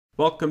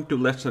Welcome to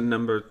lesson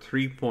number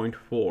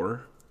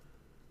 3.4.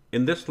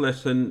 In this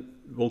lesson,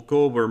 we'll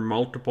go over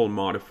multiple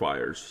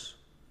modifiers.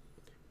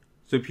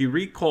 So if you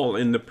recall,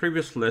 in the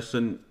previous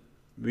lesson,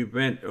 we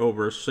went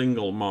over a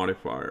single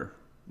modifier,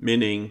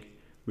 meaning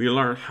we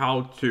learned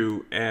how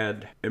to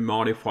add a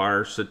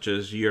modifier such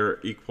as year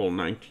equal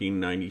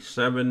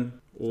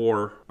 1997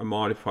 or a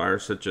modifier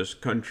such as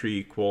country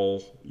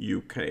equal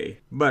UK.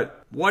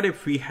 But what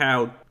if we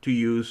have to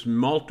use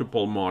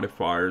multiple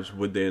modifiers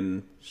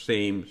within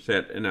same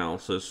set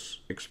analysis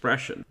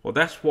expression? Well,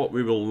 that's what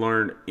we will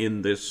learn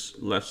in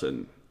this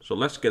lesson. So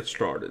let's get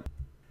started.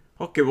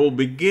 Okay, we'll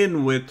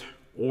begin with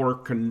OR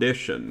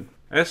condition.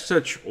 As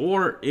such,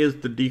 OR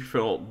is the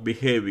default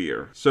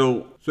behavior.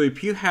 So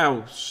if you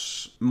have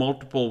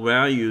multiple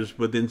values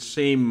within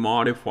same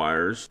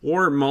modifiers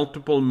or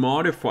multiple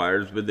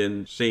modifiers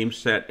within same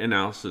set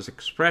analysis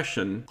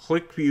expression,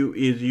 QlikView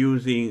is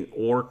using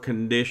OR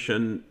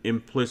condition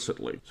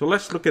implicitly. So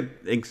let's look at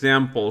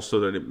examples so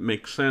that it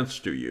makes sense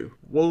to you.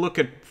 We'll look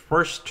at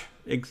first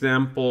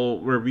example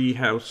where we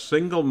have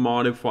single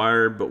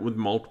modifier but with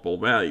multiple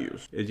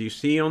values. As you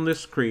see on the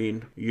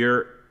screen,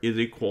 year is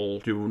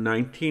equal to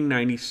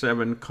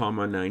 1997,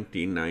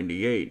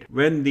 1998.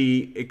 When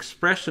the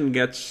expression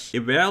gets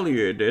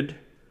evaluated,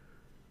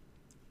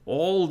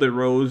 all the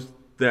rows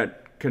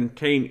that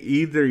contain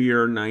either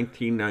year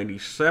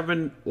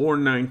 1997 or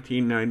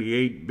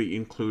 1998 be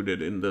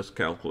included in this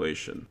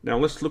calculation. Now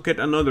let's look at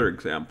another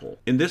example.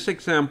 In this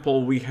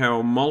example, we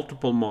have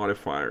multiple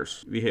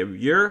modifiers. We have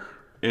year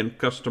and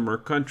customer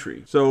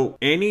country. So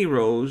any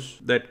rows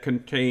that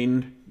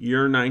contain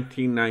year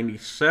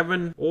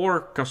 1997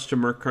 or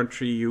customer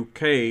country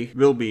UK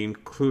will be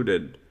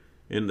included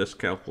in this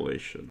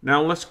calculation.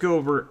 Now let's go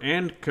over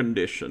AND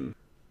condition.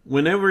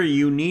 Whenever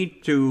you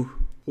need to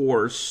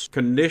force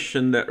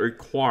condition that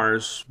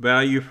requires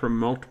value from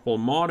multiple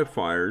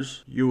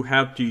modifiers, you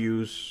have to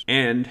use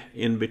AND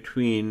in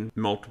between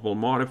multiple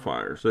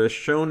modifiers. So as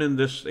shown in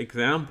this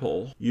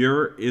example,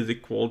 year is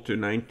equal to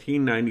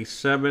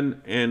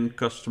 1997 and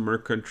customer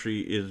country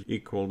is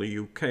equal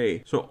to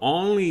UK. So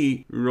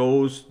only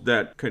rows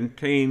that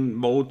contain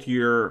both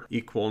year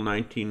equal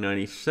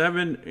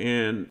 1997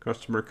 and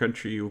customer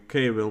country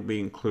UK will be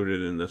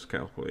included in this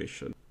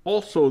calculation.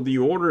 Also, the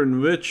order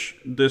in which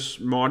these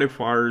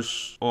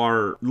modifiers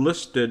are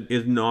listed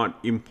is not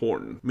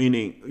important,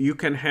 meaning you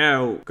can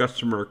have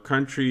customer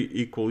country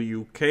equal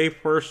UK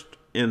first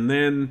and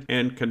then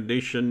AND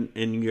condition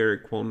and year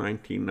equal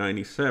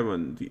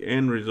 1997. The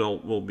end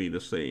result will be the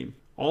same.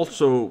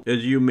 Also,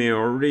 as you may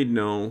already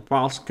know,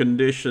 false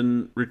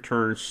condition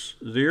returns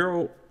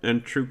 0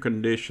 and true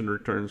condition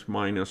returns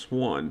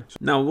 -1.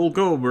 Now we'll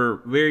go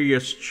over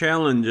various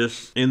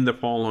challenges in the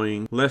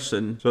following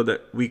lesson so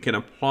that we can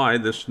apply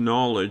this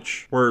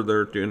knowledge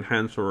further to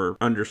enhance our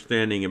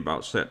understanding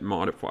about set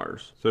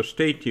modifiers. So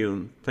stay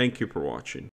tuned. Thank you for watching.